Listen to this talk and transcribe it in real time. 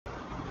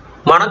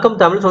வணக்கம்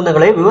தமிழ்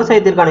சொந்தங்களே,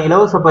 விவசாயத்திற்கான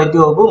இலவச பயிற்சி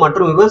வகுப்பு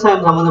மற்றும்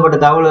விவசாயம் சம்பந்தப்பட்ட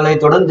தகவல்களை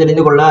தொடர்ந்து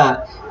தெரிந்து கொள்ள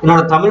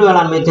என்னோட தமிழ்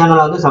வேளாண்மை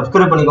சேனலை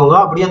சப்ஸ்கிரைப் பண்ணிக்கோங்க.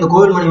 அப்படியே அந்த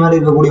கோவில் மணி மாதிரி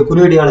இருக்கக்கூடிய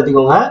குறியீடு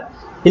அழுத்திக்கோங்க.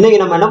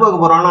 இன்னைக்கு நம்ம என்ன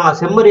பார்க்க போறோம்னா,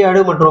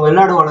 செம்மறியாடு மற்றும்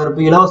வெள்ளாடு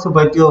வளர்ப்பு இலவச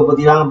பயிற்சி வகுப்பு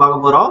பற்றி தாங்க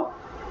பார்க்க போறோம்.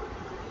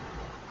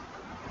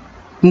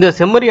 இந்த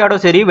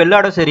செம்மறியாடும் சரி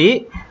வெள்ளாடும் சரி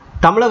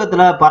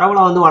தமிழகத்தில்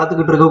பரவலாக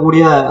வளர்த்துக்கிட்டு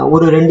இருக்கக்கூடிய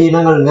ஒரு 2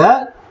 இனங்கள்ங்க.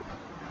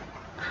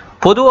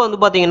 பொதுவாக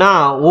பார்த்தீங்கன்னா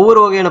ஒவ்வொரு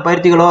வகையான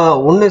பயிற்சிகளும்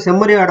ஒன்று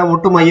செம்மறியாடை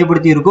மட்டும்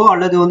மையப்படுத்தி இருக்கும்,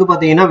 அல்லது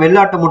பார்த்தீங்கன்னா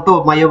வெள்ளாட்டை மட்டும்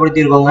மையப்படுத்தி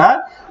இருக்கோங்க.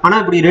 ஆனால்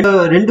இப்படி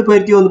ரெண்டு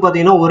பயிற்சி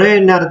பார்த்தீங்கன்னா ஒரே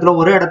நேரத்தில்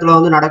ஒரே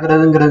இடத்துல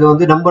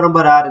நடக்கிறதுங்கிறது ரொம்ப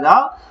ரேர்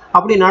தான்.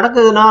 அப்படி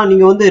நடக்குதுன்னா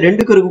நீங்கள்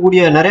ரெண்டுக்கு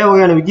இருக்கக்கூடிய நிறைய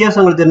வகையான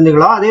வித்தியாசங்கள்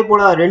தெரிஞ்சுக்கலாம். அதே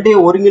போல்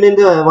ரெண்டையும்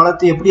ஒருங்கிணைந்து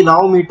வளர்த்து எப்படி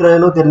லாபம்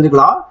ஈட்டுறதுன்னு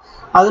தெரிஞ்சுக்கலாம்.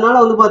 அதனால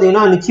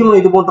பார்த்தீங்கன்னா நிச்சயமாக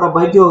இது போன்ற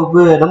பயிற்சி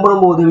வகுப்பு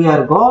ரொம்ப உதவியாக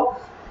இருக்கும்.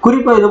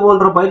 குறிப்பாக இது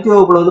போன்ற பயிற்சி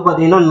வகுப்புல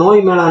பார்த்தீங்கன்னா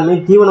நோய் மேலாண்மை,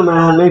 தீவன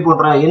மேலாண்மை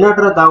போன்ற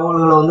எண்ணற்ற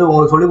தகவல்களை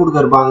உங்களுக்கு சொல்லிக் கொடுக்க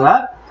இருப்பாங்க.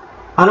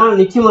 அதனால்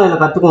நிச்சயமாக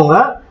இதில் கற்றுக்கோங்க.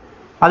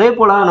 அதே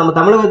போல் நம்ம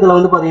தமிழகத்தில்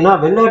பார்த்தீங்கன்னா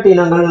வெள்ளாட்டு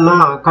இனங்கள்னா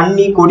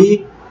கன்னி, கொடி,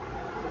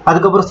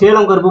 அதுக்கப்புறம்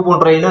சேலம் கருப்பு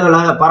போன்ற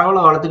இனங்களை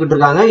பரவலாக வளர்த்துக்கிட்டு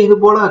இருக்காங்க. இது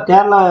போல்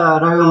கேரளா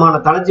ரகமான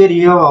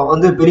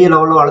தலைச்சேரியும் பெரிய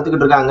லெவலில்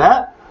வளர்த்துக்கிட்டு இருக்காங்க.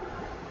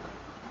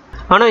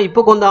 ஆனால்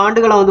இப்போ கொஞ்சம்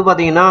ஆண்டுகளை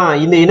பார்த்தீங்கன்னா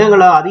இந்த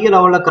இனங்களை அதிக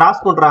லெவலில்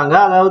கிராஸ் பண்ணுறாங்க.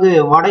 அதாவது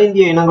வட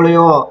இந்திய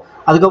இனங்களையோ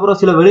அதுக்கப்புறம்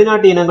சில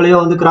வெளிநாட்டு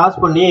இனங்களையும் கிராஸ்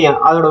பண்ணி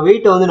அதோட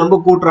வெயிட்டை ரொம்ப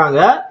கூட்டுறாங்க.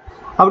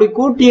 அப்படி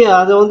கூட்டி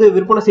அதை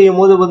விற்பனை செய்யும்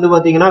போது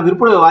பார்த்தீங்கன்னா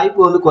விற்பனை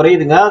வாய்ப்பு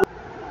குறையுதுங்க.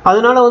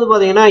 அதனால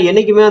பார்த்தீங்கன்னா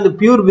என்றைக்குமே அந்த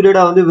பியூர்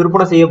பிரீடாக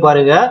விற்பனை செய்ய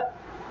பாருங்க.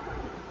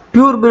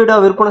 பியூர் பிரீடாக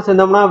விற்பனை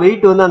செஞ்சோம்னா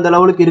வெயிட் அந்த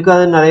லெவலுக்கு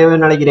இருக்காதுன்னு நிறையவே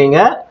நினைக்கிறீங்க.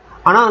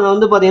 ஆனால்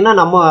அதில் பார்த்தீங்கன்னா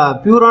நம்ம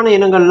பியூரான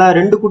இனங்கள்ல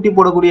 2 குட்டி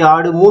போடக்கூடிய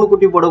ஆடு, 3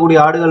 குட்டி போடக்கூடிய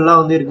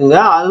ஆடுகள்லாம் இருக்குங்க.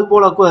 அது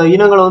போல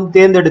இனங்களை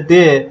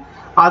தேர்ந்தெடுத்து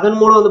அதன்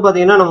மூலம்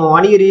பார்த்தீங்கன்னா நம்ம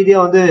வணிக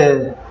ரீதியாக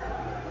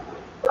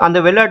அந்த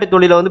வெள்ளாட்டு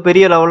தொழிலை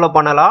பெரிய லெவலில்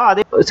பண்ணலாம்.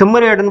 அதே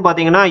செம்மறியாடுன்னு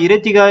பார்த்தீங்கன்னா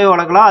இறைச்சிக்காக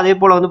வளர்க்கலாம், அதே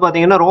போல்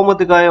பார்த்தீங்கன்னா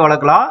ரோமத்துக்காக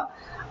வளர்க்கலாம்.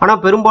 ஆனால்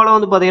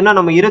பெரும்பாலும் பார்த்தீங்கன்னா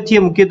நம்ம இறைச்சியை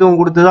முக்கியத்துவம்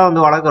கொடுத்து தான்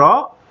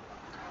வளர்க்குறோம்.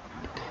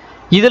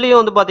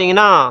 இதுலேயும்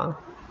பார்த்தீங்கன்னா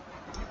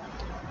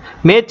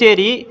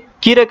மேச்சேரி,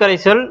 கீரை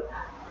கரைசல்,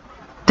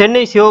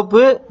 தென்னை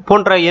சிவப்பு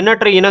போன்ற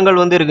எண்ணற்ற இனங்கள்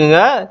இருக்குங்க.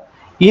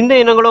 இந்த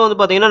இனங்களும்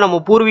பார்த்தீங்கன்னா நம்ம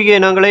பூர்வீக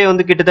இனங்களே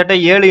கிட்டத்தட்ட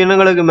 7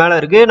 இனங்களுக்கு மேலே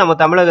இருக்குது நம்ம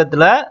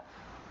தமிழகத்தில்.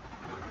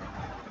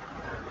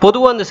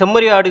 பொதுவாக அந்த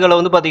செம்மறி ஆடுகளை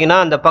பார்த்தீங்கன்னா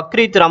அந்த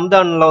பக்ரீத்,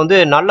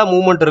 ரம்ஜானில் நல்ல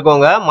மூவ்மெண்ட்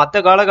இருக்குங்க. மற்ற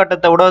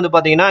காலகட்டத்தை விட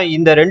பார்த்தீங்கன்னா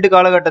இந்த 2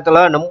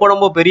 காலகட்டத்தில்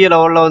ரொம்ப பெரிய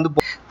லெவலில்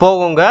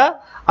போகுங்க.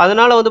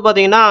 அதனால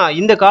பார்த்தீங்கன்னா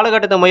இந்த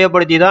காலகட்டத்தை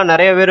மையப்படுத்தி தான்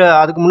நிறைய பேர்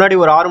அதுக்கு முன்னாடி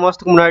ஒரு 6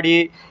 மாதத்துக்கு முன்னாடி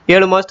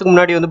 7 மாதத்துக்கு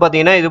முன்னாடி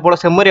பார்த்தீங்கன்னா இது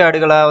போல் செம்மறி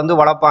ஆடுகளை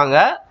வளர்ப்பாங்க.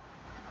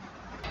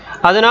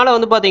 அதனால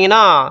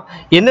பார்த்தீங்கன்னா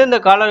எந்தெந்த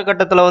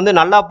காலகட்டத்தில்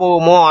நல்லா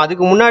போகுமோ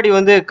அதுக்கு முன்னாடி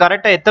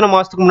கரெக்டாக எத்தனை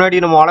மாதத்துக்கு முன்னாடி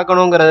நம்ம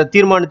வளர்க்கணுங்கிறத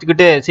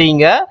தீர்மானிச்சுக்கிட்டு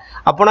செய்யுங்க.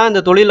 அப்போனா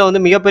இந்த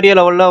தொழிலில் மிகப்பெரிய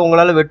லெவலில்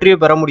உங்களால் வெற்றியை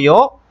பெற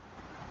முடியும்.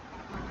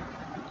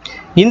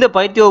 இந்த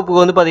பயிற்சி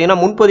வகுப்புக்கு பார்த்தீங்கன்னா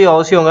முன்பதிவு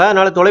அவசியங்க.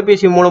 அதனால்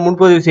தொலைபேசி மூலம்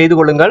முன்பதிவு செய்து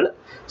கொள்ளுங்கள்.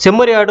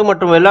 செம்மறியாடு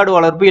மற்றும் வெள்ளாடு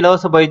வளர்ப்பு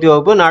இலவச பயிற்சி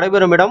வகுப்பு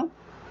நடைபெறும் இடம்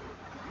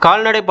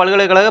கால்நடை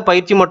பல்கலைக்கழக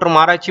பயிற்சி மற்றும்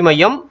ஆராய்ச்சி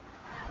மையம்,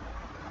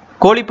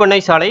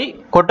 கோழிப்பண்ணை சாலை,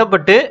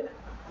 கொட்டப்பட்டு.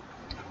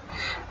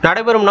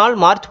 நடைபெறும் நாள்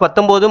மார்ச்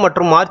 19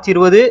 மற்றும் மார்ச்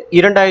 20,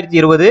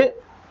 2020.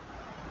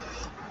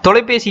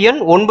 தொலைபேசி எண்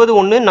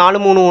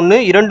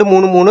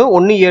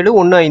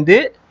 914312331715.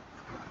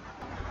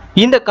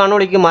 இந்த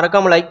காணொளிக்கு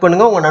மறக்காமல் லைக்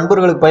பண்ணுங்கள், உங்கள்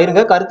நண்பர்களுக்கு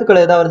பகிருங்க.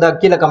 கருத்துக்கள் ஏதாவது இருந்தால்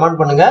கீழே கமெண்ட்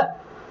பண்ணுங்கள்.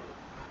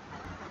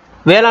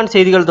 வேளாண்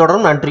செய்திகள்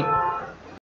தொடரும். நன்றி.